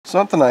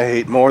Something I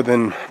hate more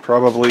than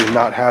probably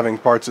not having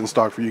parts in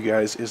stock for you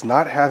guys is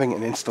not having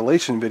an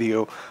installation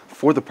video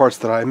for the parts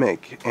that I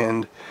make.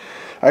 And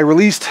I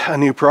released a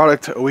new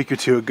product a week or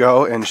two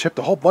ago and shipped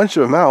a whole bunch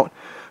of them out,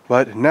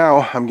 but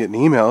now I'm getting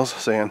emails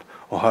saying,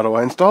 well, how do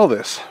I install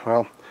this?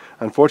 Well,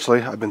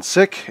 unfortunately, I've been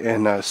sick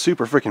and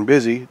super freaking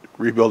busy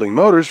rebuilding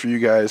motors for you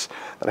guys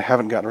that I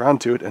haven't gotten around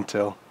to it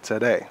until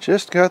today.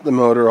 Just got the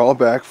motor all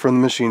back from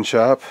the machine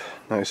shop,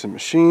 nice and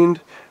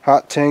machined,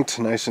 hot tanked,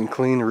 nice and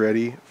clean,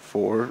 ready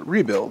for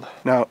rebuild.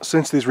 Now,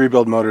 since these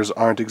rebuild motors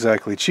aren't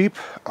exactly cheap,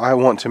 I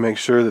want to make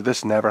sure that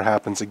this never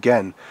happens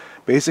again.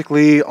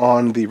 Basically,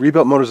 on the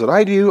rebuilt motors that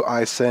I do,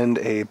 I send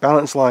a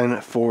balance line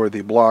for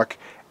the block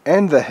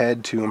and the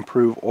head to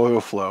improve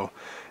oil flow.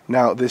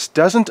 Now, this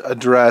doesn't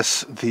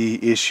address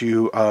the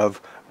issue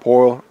of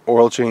poor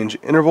oil change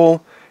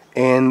interval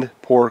and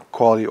poor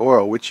quality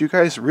oil, which you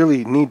guys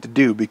really need to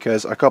do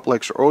because a couple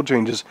extra oil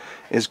changes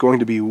is going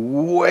to be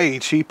way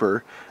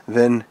cheaper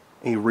than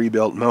a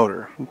rebuilt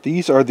motor.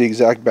 These are the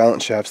exact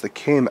balance shafts that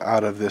came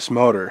out of this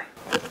motor.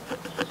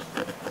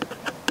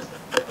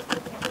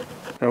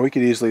 Now, we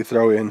could easily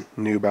throw in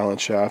new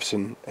balance shafts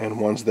and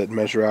ones that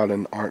measure out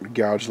and aren't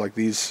gouged like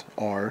these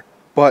are,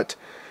 but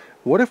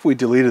what if we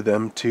deleted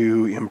them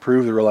to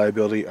improve the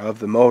reliability of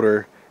the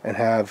motor and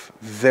have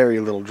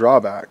very little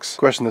drawbacks? The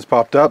question that's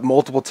popped up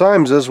multiple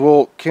times is,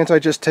 well, can't I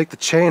just take the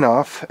chain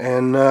off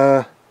and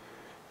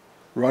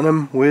run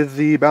them with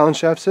the balance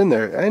shafts in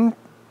there? And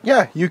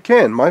yeah, you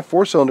can. My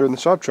 4-cylinder in the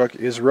shop truck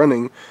is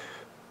running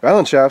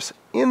balance shafts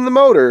in the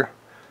motor,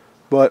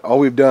 but all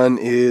we've done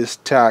is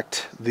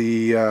tacked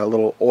the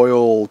little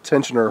oil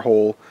tensioner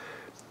hole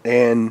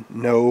and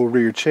no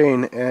rear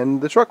chain,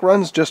 and the truck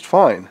runs just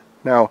fine.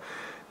 Now,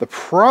 the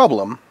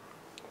problem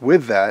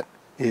with that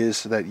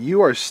is that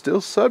you are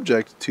still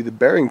subject to the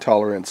bearing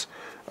tolerance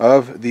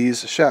of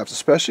these shafts,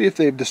 especially if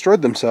they've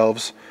destroyed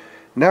themselves.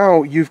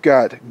 Now you've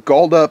got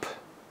galled up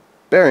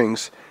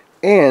bearings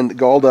and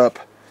galled up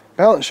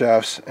balance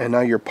shafts, and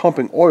now you're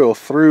pumping oil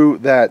through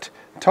that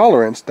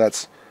tolerance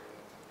that's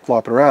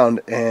flopping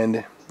around,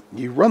 and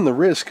you run the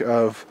risk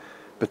of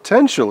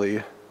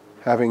potentially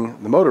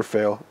having the motor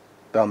fail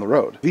down the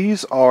road.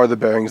 These are the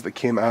bearings that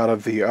came out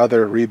of the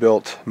other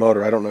rebuilt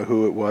motor. I don't know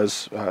who it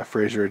was,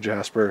 Fraser or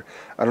Jasper.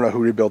 I don't know who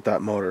rebuilt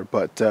that motor,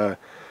 but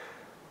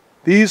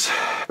these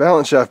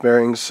balance shaft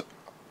bearings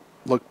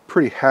look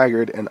pretty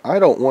haggard, and I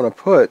don't want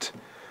to put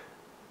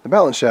the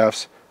balance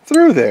shafts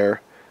through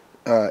there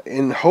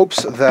in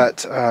hopes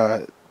that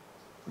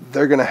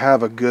they're going to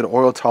have a good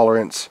oil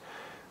tolerance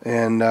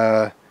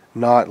and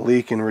not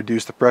leak and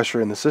reduce the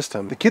pressure in the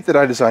system. The kit that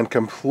I designed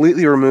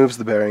completely removes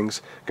the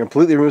bearings,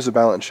 completely removes the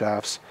balance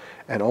shafts,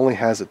 and only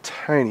has a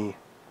tiny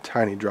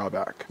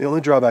drawback. The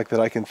only drawback that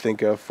I can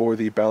think of for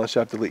the balance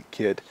shaft delete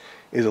kit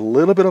is a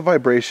little bit of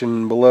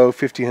vibration below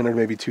 1500,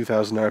 maybe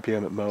 2000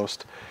 RPM at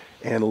most,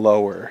 and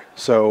lower.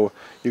 So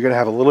you're going to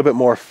have a little bit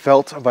more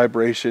felt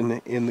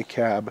vibration in the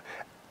cab.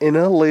 In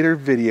a later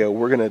video,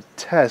 we're going to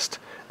test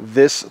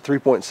this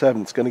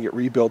 3.7. It's going to get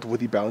rebuilt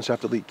with the balance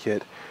shaft delete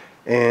kit,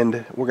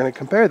 and we're going to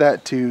compare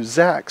that to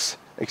Zach's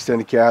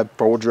extended cab,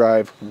 4-wheel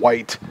drive,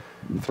 white,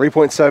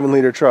 3.7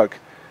 liter truck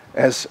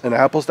as an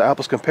apples to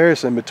apples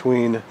comparison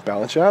between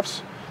balance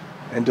shafts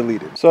and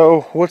deleted.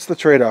 So what's the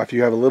trade-off?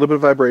 You have a little bit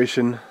of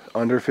vibration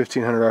under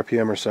 1500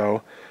 RPM or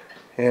so,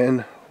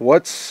 and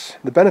what's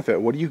the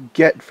benefit? What do you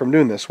get from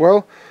doing this?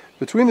 Well,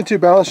 between the two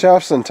balance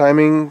shafts and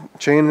timing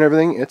chain and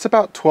everything, it's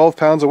about 12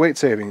 pounds of weight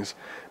savings.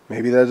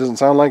 Maybe that doesn't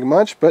sound like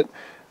much, but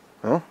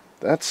well,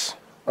 that's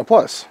a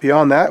plus.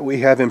 Beyond that,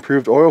 we have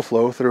improved oil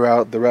flow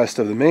throughout the rest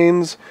of the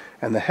mains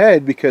and the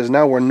head, because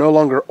now we're no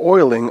longer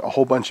oiling a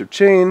whole bunch of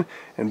chain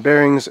and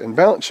bearings and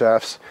balance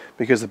shafts,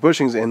 because the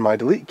bushings in my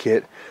delete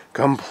kit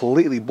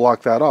completely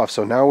block that off.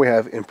 So now we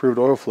have improved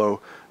oil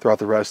flow throughout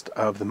the rest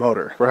of the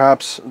motor.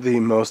 Perhaps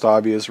the most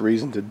obvious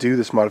reason to do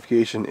this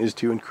modification is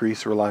to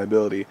increase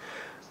reliability.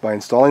 By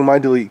installing my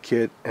delete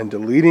kit and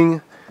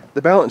deleting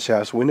the balance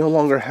shafts, we no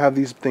longer have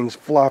these things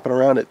flopping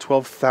around at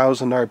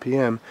 12,000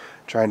 RPM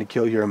trying to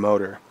kill your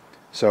motor.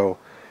 So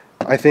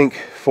I think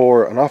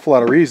for an awful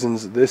lot of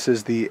reasons, this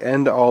is the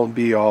end-all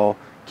be-all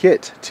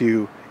kit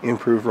to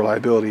improve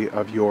reliability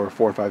of your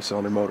 4 and 5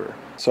 cylinder motor.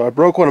 So I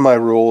broke one of my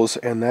rules,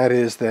 and that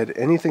is that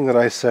anything that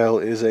I sell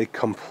is a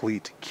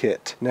complete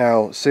kit.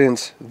 Now,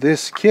 since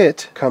this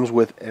kit comes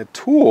with a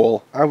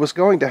tool, I was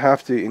going to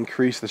have to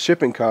increase the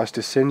shipping cost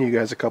to send you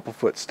guys a couple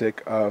foot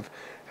stick of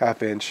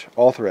 1/2-inch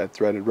all-thread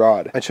threaded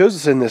rod. I chose to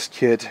send this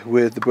kit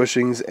with the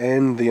bushings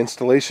and the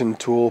installation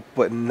tool,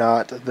 but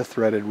not the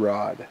threaded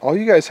rod. All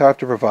you guys have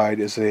to provide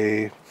is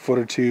a foot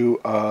or two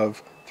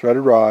of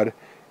threaded rod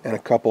and a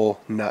couple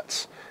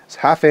nuts. It's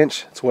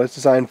 1/2-inch, it's what it's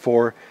designed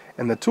for,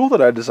 and the tool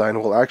that I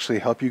designed will actually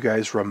help you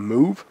guys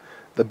remove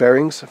the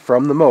bearings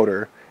from the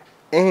motor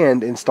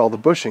and install the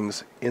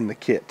bushings in the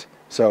kit.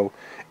 So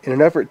in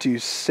an effort to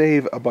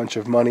save a bunch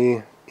of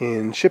money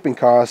in shipping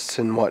costs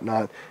and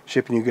whatnot,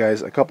 shipping you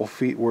guys a couple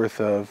feet worth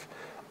of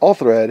all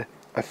thread,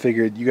 I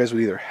figured you guys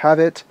would either have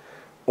it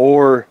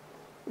or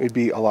it'd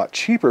be a lot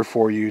cheaper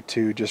for you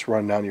to just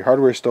run down to your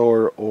hardware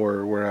store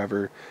or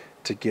wherever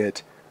to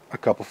get a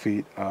couple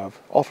feet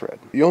of all thread.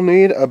 You'll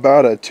need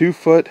about a 2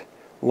 foot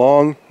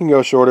long, you can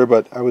go shorter,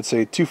 but I would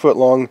say 2 foot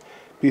long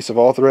piece of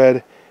all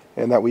thread,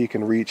 and that way you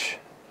can reach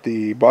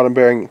the bottom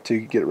bearing to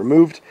get it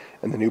removed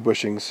and the new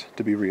bushings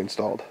to be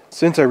reinstalled.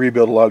 Since I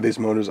rebuild a lot of these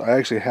motors, I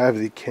actually have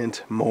the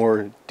Kent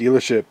Moore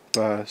dealership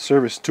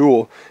service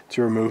tool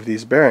to remove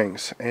these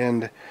bearings,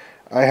 and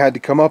I had to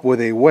come up with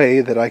a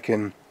way that I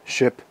can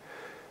ship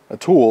a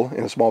tool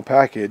in a small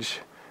package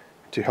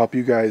to help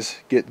you guys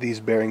get these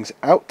bearings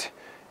out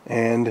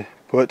and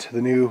put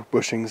the new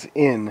bushings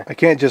in. I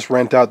can't just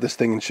rent out this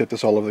thing and ship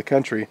this all over the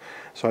country,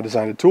 so I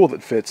designed a tool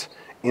that fits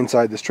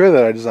inside this trailer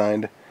that I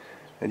designed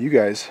that you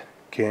guys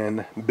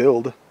can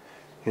build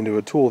into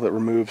a tool that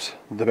removes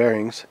the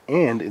bearings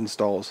and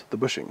installs the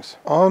bushings.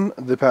 On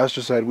the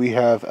passenger side, we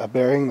have a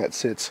bearing that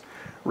sits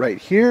right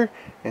here,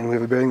 and we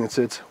have a bearing that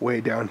sits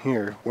way down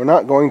here. We're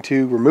not going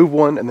to remove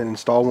one and then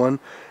install one.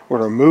 We're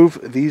going to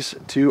remove these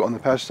two on the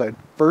passenger side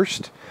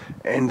first,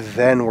 and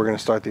then we're going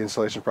to start the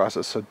installation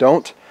process. So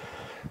don't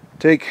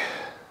take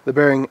the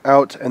bearing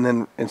out and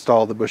then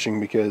install the bushing,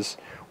 because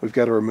we've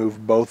got to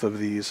remove both of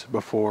these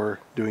before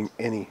doing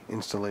any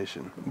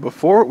installation.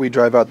 Before we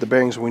drive out the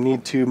bearings, we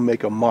need to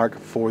make a mark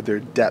for their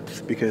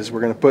depth, because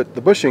we're going to put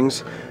the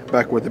bushings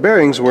back where the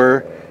bearings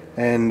were,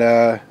 and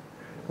a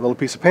little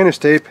piece of painter's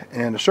tape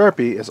and a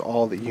Sharpie is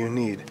all that you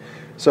need.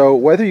 So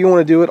whether you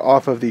want to do it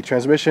off of the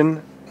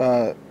transmission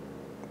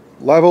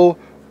level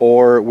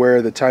or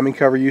where the timing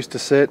cover used to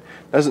sit,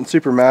 doesn't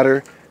super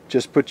matter.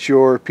 Just put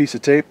your piece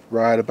of tape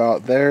right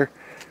about there,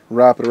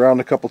 wrap it around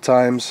a couple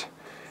times,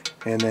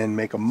 and then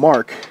make a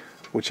mark,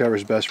 whichever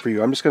is best for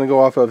you. I'm just going to go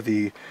off of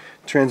the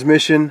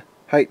transmission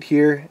height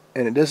here,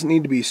 and it doesn't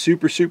need to be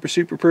super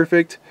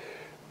perfect,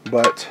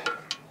 but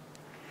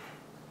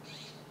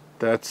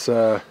that's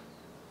all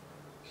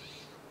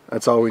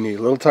we need.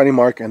 A little tiny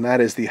mark, and that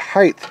is the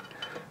height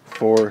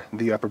for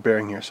the upper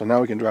bearing here. So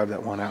now we can drive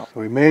that one out.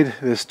 We made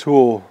this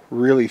tool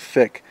really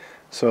thick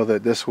so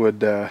that this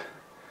would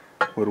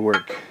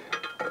work.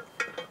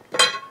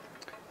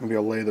 Maybe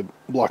I'll lay the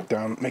block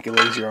down, make it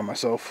easier on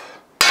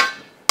myself.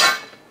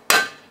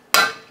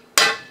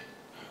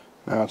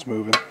 Now it's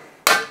moving.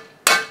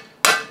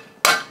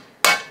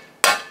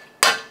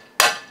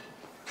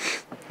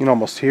 You can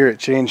almost hear it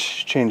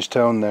change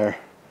tone there.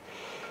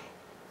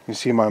 You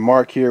see my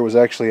mark here was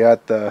actually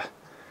at the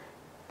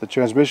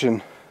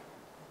transmission,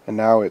 and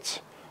now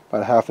it's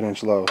about 1/2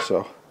 inch low.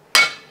 So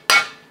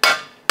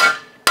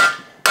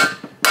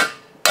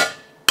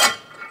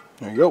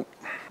there you go.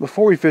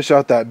 Before we fish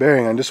out that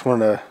bearing, I just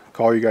want to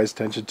call you guys'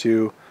 attention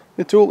to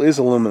the tool is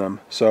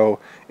aluminum, so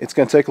it's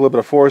going to take a little bit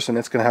of force, and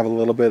it's going to have a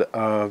little bit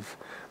of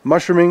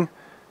mushrooming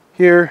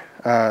here.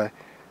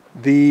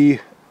 The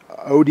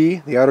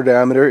OD, the outer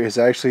diameter, is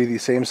actually the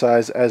same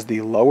size as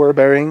the lower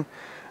bearing,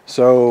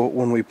 so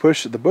when we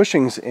push the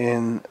bushings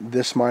in,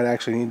 this might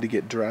actually need to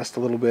get dressed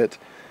a little bit,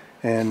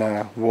 and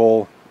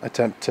we'll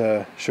attempt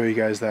to show you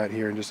guys that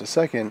here in just a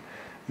second.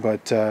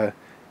 But you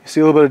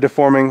see a little bit of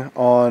deforming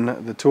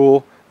on the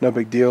tool. No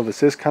big deal.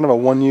 This is kind of a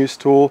one-use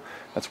tool.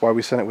 That's why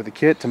we sent it with the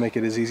kit, to make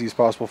it as easy as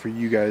possible for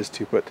you guys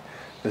to put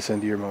this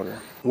into your motor.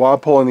 While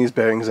pulling these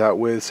bearings out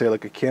with, say,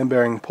 like a cam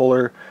bearing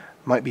puller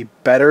might be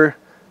better,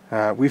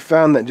 we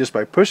found that just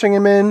by pushing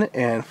them in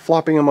and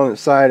flopping them on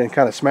its side and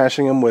kind of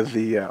smashing them with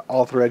the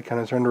all thread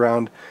kind of turned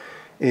around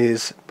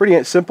is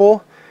pretty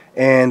simple.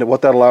 And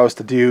what that allows us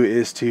to do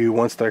is to,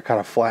 once they're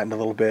kind of flattened a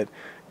little bit,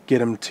 get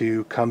them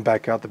to come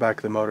back out the back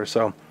of the motor.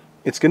 So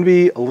it's going to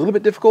be a little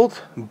bit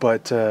difficult,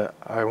 but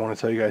I want to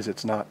tell you guys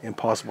it's not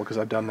impossible, because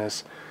I've done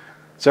this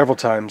several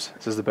times.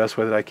 This is the best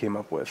way that I came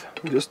up with.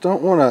 You just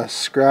don't want to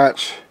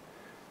scratch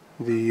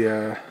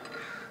the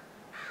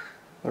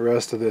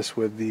rest of this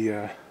with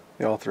the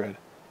all thread.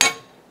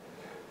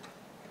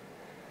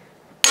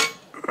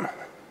 That's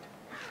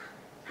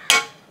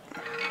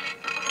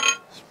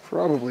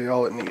probably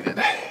all it needed.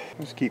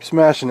 Just keep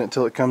smashing it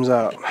till it comes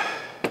out.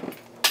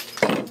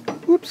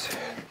 Oops.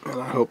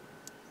 And I hope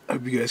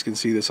you guys can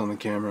see this on the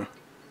camera.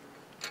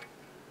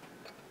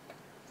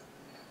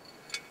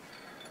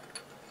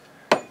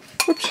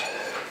 Oops.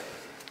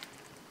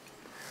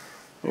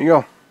 There you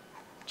go.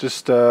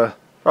 Just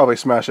probably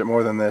smash it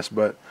more than this,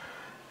 but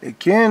it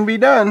can be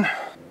done.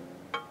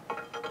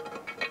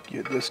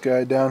 Get this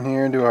guy down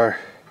here into our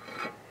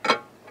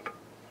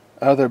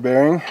other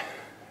bearing.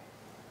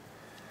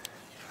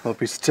 Little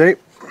piece of tape.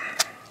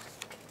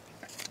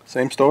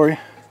 Same story.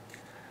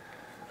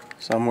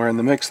 Somewhere in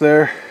the mix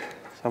there.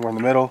 Somewhere in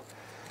the middle,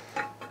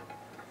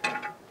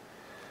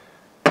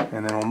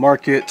 and then we'll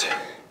mark it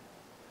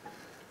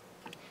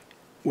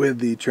with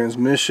the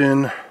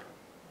transmission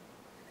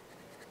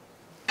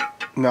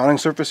mounting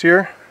surface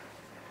here,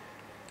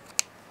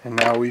 and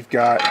now we've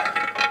got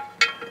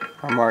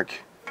our mark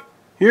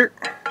here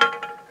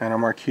and our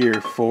mark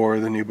here for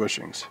the new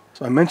bushings.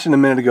 So I mentioned a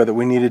minute ago that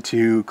we needed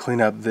to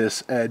clean up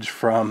this edge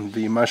from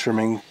the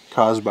mushrooming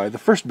caused by the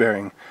first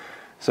bearing.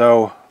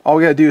 So all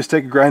we gotta do is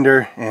take a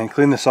grinder and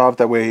clean this off.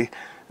 That way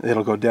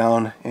it'll go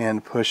down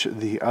and push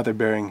the other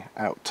bearing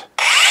out.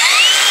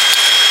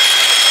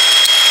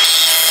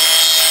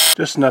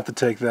 Just enough to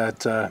take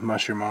that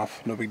mushroom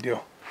off, no big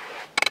deal.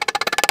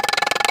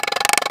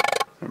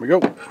 There we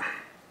go.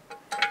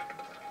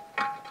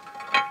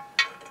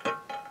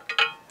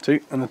 See,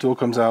 and the tool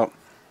comes out,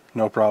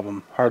 no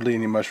problem. Hardly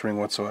any mushrooming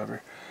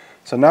whatsoever.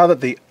 So now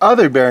that the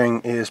other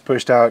bearing is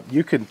pushed out,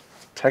 you could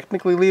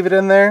technically leave it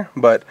in there,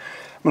 but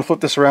I'm going to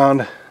flip this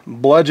around,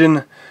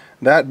 bludgeon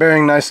that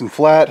bearing nice and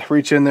flat,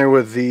 reach in there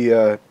with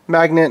the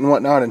magnet and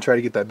whatnot and try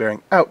to get that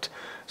bearing out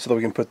so that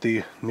we can put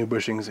the new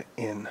bushings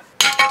in.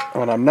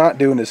 What I'm not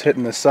doing is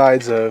hitting the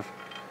sides of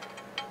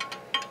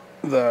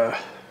the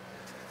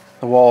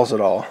walls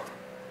at all,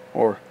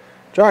 or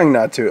trying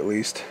not to at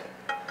least,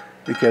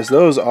 because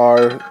those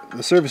are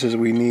the surfaces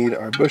we need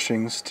our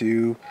bushings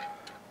to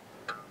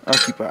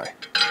occupy.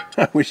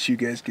 I wish you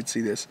guys could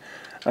see this.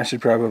 I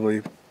should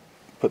probably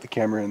put the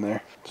camera in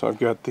there. So I've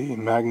got the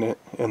magnet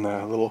and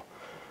the little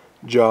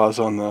jaws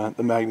on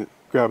the magnet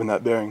grabbing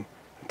that bearing.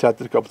 I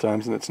tapped it a couple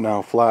times and it's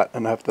now flat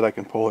enough that I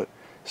can pull it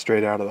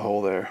straight out of the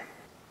hole there.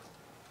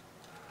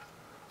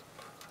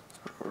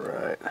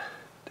 Alright.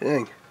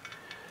 Dang.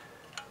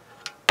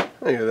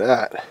 Look at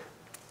that.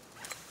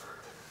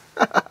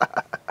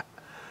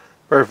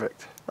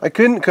 Perfect. I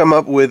couldn't come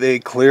up with a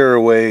clearer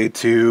way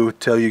to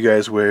tell you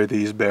guys where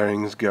these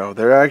bearings go.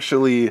 They're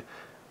actually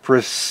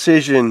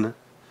precision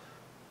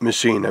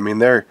machined. I mean,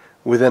 they're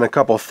within a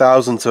couple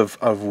thousandths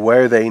of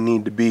where they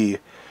need to be,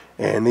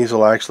 and these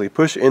will actually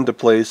push into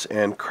place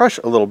and crush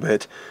a little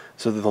bit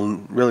so that they'll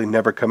really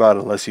never come out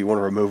unless you want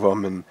to remove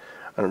them, and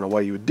I don't know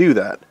why you would do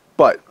that.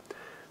 But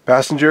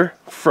passenger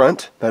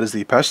front, that is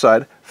the passenger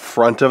side,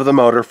 front of the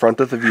motor, front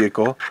of the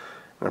vehicle.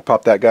 I'm going to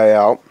pop that guy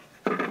out.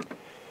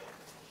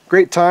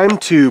 Great time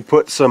to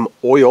put some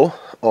oil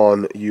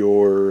on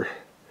your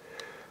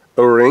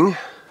O-ring.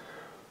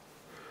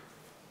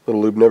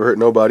 Little lube never hurt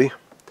nobody.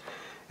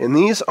 And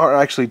these are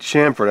actually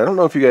chamfered. I don't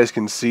know if you guys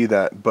can see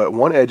that, but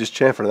one edge is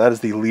chamfered, and that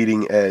is the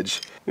leading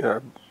edge. We got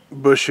our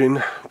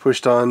bushing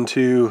pushed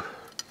onto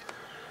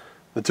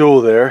the tool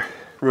there.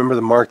 Remember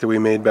the mark that we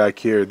made back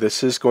here.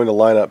 This is going to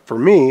line up for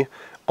me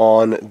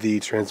on the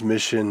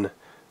transmission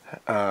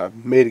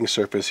mating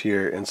surface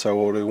here. And so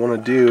what we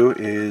want to do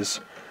is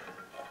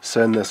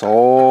send this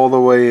all the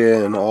way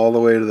in, all the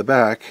way to the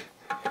back,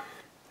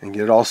 and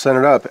get it all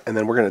centered up, and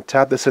then we're going to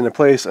tap this into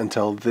place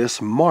until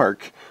this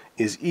mark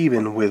is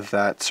even with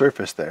that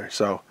surface there.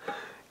 So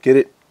get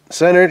it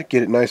centered,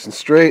 get it nice and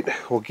straight.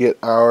 We'll get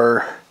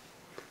our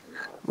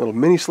little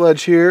mini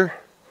sledge here,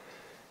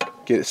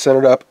 get it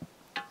centered up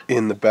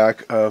in the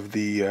back of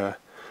the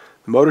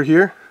motor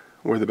here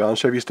where the balance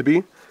shaft used to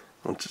be.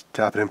 We'll just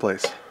tap it in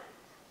place.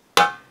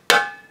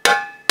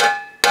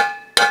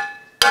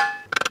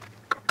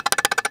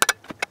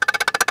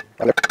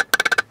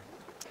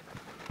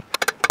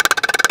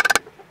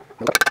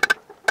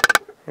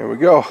 There we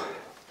go.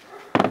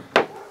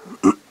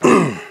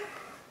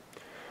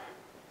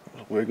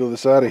 Wiggle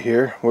this out of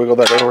here, wiggle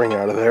that O-ring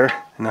out of there,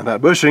 and now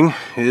that bushing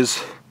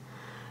is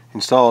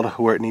installed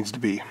where it needs to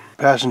be.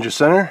 Passenger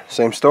center,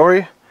 same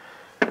story.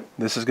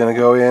 This is going to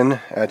go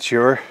in at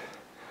your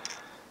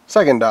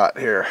second dot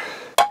here.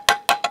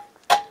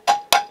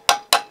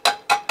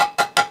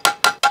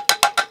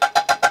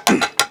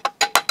 You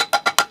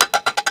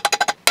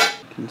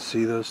can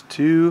see those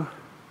two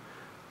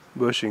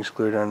bushings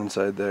clear down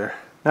inside there.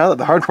 Now that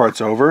the hard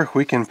part's over,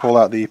 we can pull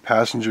out the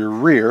passenger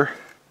rear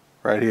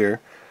right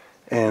here,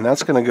 and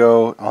that's going to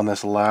go on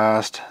this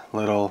last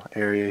little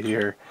area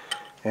here,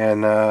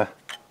 and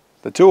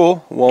the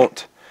tool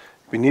won't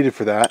be needed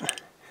for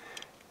that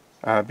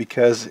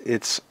because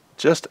it's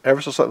just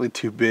ever so slightly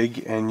too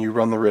big, and you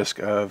run the risk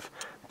of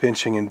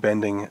pinching and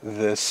bending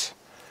this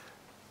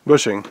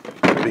bushing,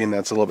 being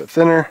that's a little bit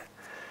thinner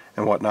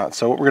and whatnot.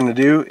 So what we're going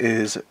to do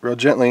is real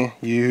gently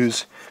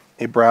use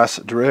a brass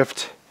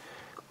drift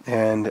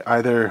and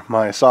either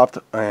my soft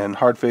and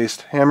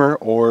hard-faced hammer,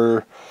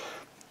 or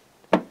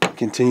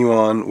continue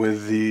on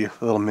with the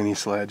little mini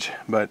sledge.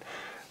 But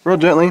real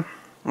gently,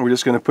 we're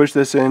just going to push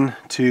this in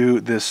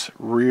to this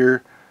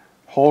rear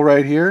hole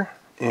right here,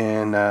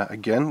 and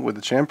again with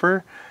the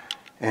chamfer,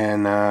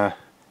 and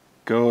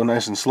go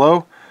nice and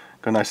slow,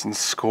 go nice and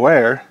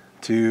square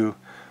to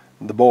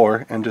the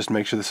bore, and just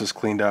make sure this is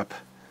cleaned up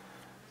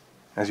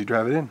as you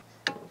drive it in.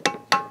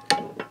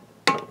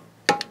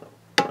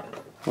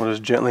 We'll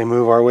just gently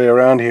move our way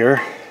around here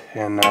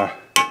and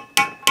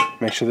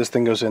make sure this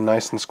thing goes in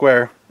nice and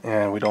square,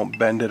 and we don't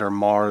bend it or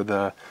mar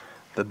the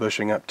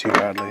bushing up too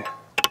badly.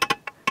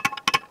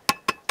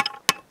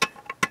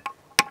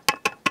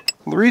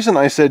 The reason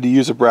I said to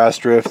use a brass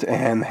drift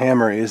and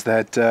hammer is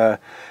that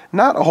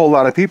not a whole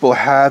lot of people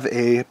have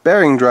a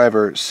bearing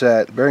driver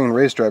set, bearing and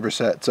race driver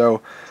set. So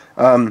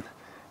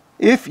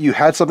if you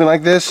had something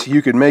like this,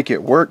 you could make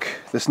it work.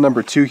 This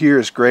number 2 here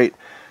is great.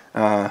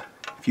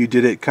 If you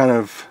did it kind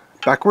of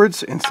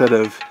backwards instead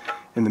of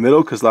in the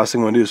middle, because the last thing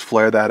we want to do is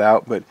flare that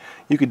out, but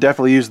you could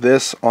definitely use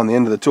this on the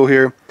end of the tool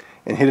here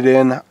and hit it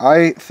in.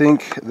 I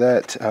think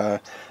that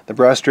The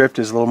brass drift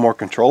is a little more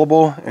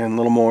controllable and a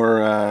little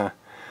more, I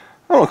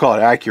don't want to call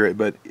it accurate,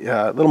 but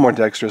a little more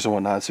dexterous and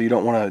whatnot, so you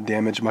don't want to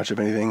damage much of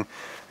anything.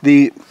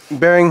 The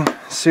bearing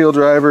seal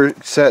driver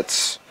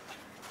sets,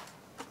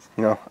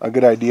 you know, a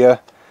good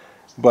idea,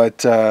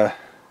 but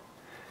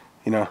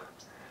you know,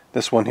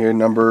 this one here,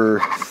 number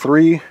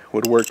 3,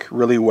 would work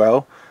really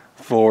well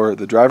for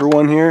the driver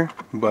one here,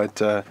 but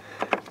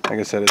like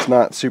I said, it's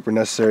not super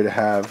necessary to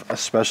have a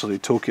specialty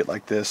toolkit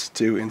like this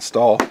to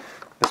install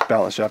this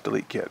balance shaft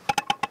delete kit.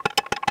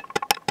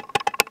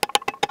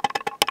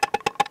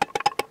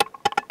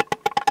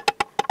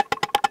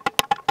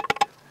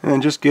 And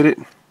then just get it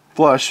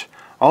flush.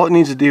 All it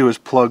needs to do is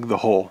plug the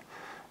hole.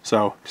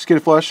 So just get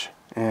it flush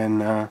and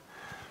you're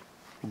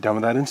done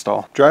with that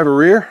install. Driver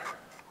rear,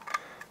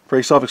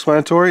 pretty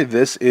self-explanatory.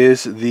 This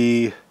is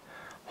the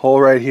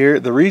hole right here.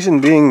 The reason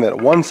being that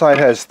one side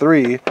has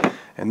 3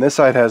 and this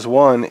side has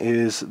 1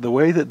 is the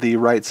way that the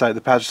right side,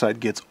 the passenger side,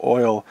 gets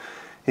oil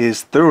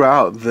is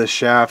throughout the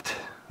shaft.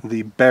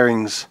 The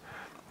bearings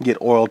get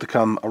oil to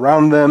come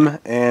around them,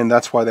 and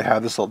that's why they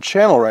have this little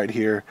channel right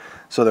here,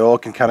 so the oil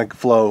can kind of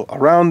flow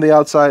around the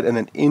outside and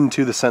then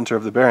into the center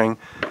of the bearing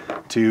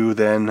to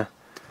then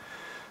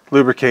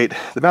lubricate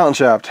the balance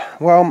shaft.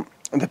 Well,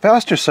 the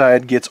passenger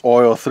side gets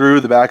oil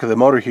through the back of the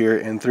motor here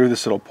and through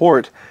this little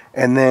port,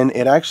 and then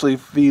it actually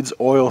feeds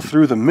oil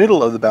through the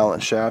middle of the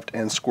balance shaft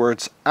and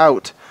squirts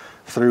out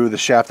through the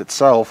shaft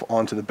itself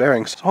onto the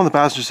bearings. So on the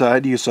passenger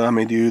side, you saw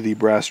me do the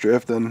brass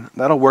drift, and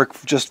that'll work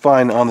just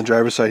fine on the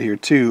driver's side here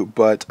too,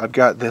 but I've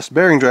got this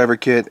bearing driver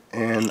kit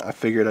and I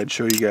figured I'd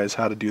show you guys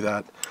how to do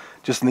that.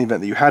 Just in the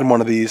event that you had one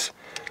of these,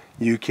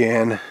 you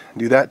can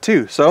do that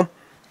too. So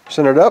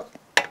center it up,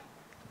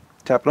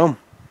 tap it home.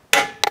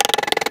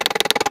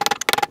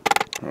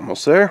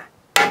 Almost there.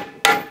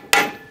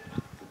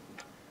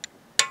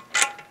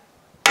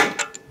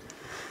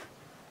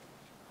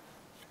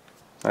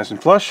 Nice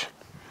and flush.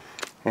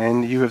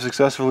 And you have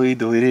successfully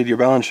deleted your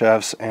balance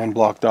shafts and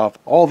blocked off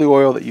all the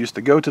oil that used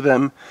to go to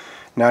them.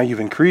 Now you've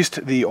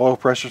increased the oil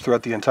pressure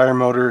throughout the entire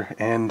motor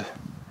and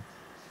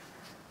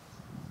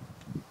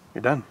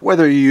you're done.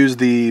 Whether you use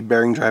the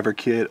bearing driver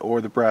kit or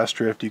the brass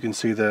drift, you can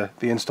see the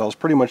install is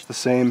pretty much the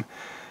same,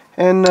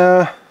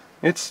 and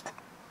it's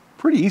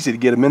pretty easy to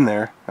get them in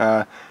there.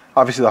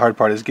 Obviously the hard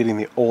part is getting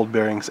the old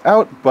bearings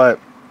out, but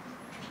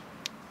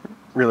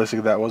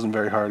realistically that wasn't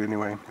very hard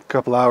anyway. A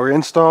couple hour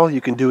install. You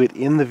can do it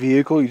in the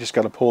vehicle, you just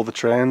got to pull the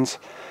trans.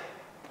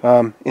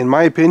 In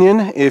my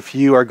opinion, if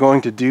you are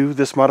going to do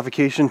this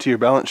modification to your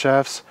balance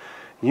shafts,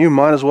 you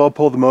might as well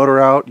pull the motor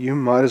out, you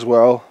might as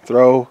well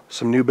throw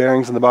some new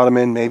bearings in the bottom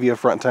end, maybe a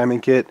front timing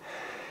kit,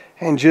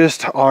 and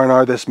just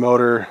R&R this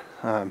motor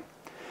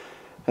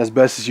as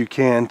best as you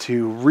can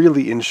to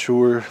really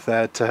ensure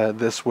that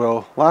this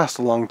will last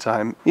a long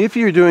time. If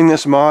you're doing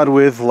this mod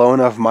with low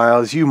enough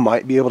miles, you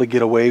might be able to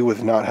get away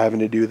with not having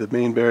to do the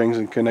main bearings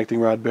and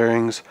connecting rod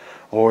bearings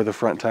or the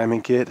front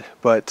timing kit,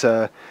 but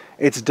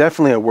it's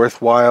definitely a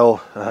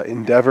worthwhile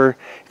endeavor.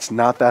 It's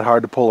not that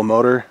hard to pull a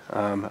motor.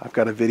 I've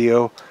got a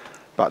video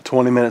about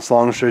 20 minutes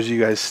long, shows you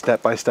guys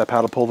step by step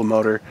how to pull the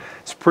motor.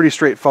 It's pretty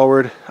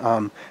straightforward.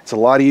 It's a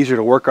lot easier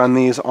to work on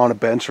these on a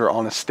bench or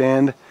on a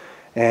stand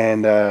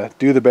and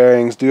do the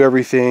bearings, do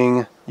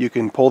everything. You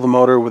can pull the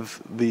motor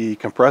with the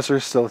compressor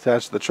still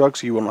attached to the truck,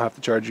 so you won't have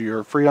to charge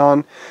your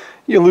Freon.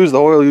 You lose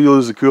the oil, you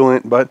lose the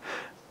coolant, but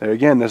there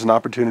again, there's an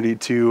opportunity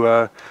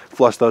to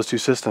flush those two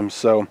systems.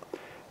 So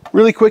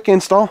really quick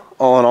install,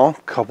 all in all,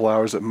 a couple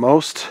hours at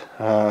most.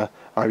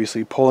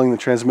 Obviously pulling the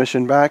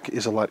transmission back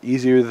is a lot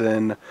easier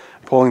than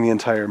pulling the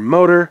entire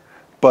motor,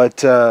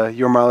 but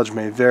your mileage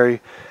may vary.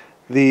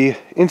 The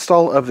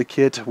install of the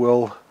kit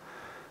will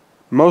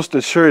most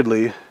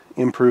assuredly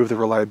improve the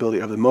reliability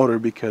of the motor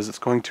because it's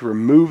going to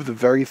remove the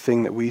very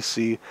thing that we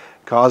see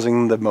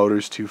causing the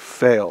motors to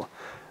fail.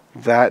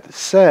 That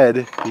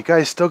said, you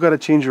guys still got to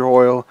change your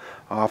oil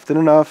often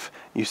enough.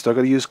 You still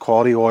got to use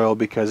quality oil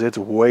because it's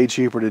way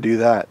cheaper to do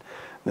that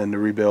than to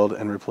rebuild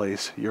and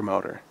replace your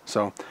motor.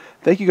 So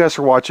thank you guys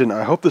for watching.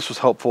 I hope this was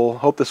helpful,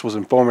 hope this was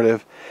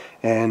informative,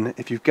 and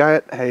if you've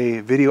got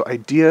a video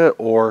idea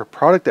or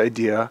product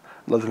idea,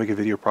 I'd love to make a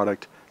video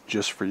product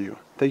just for you.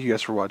 Thank you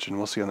guys for watching.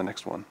 We'll see you on the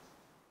next one.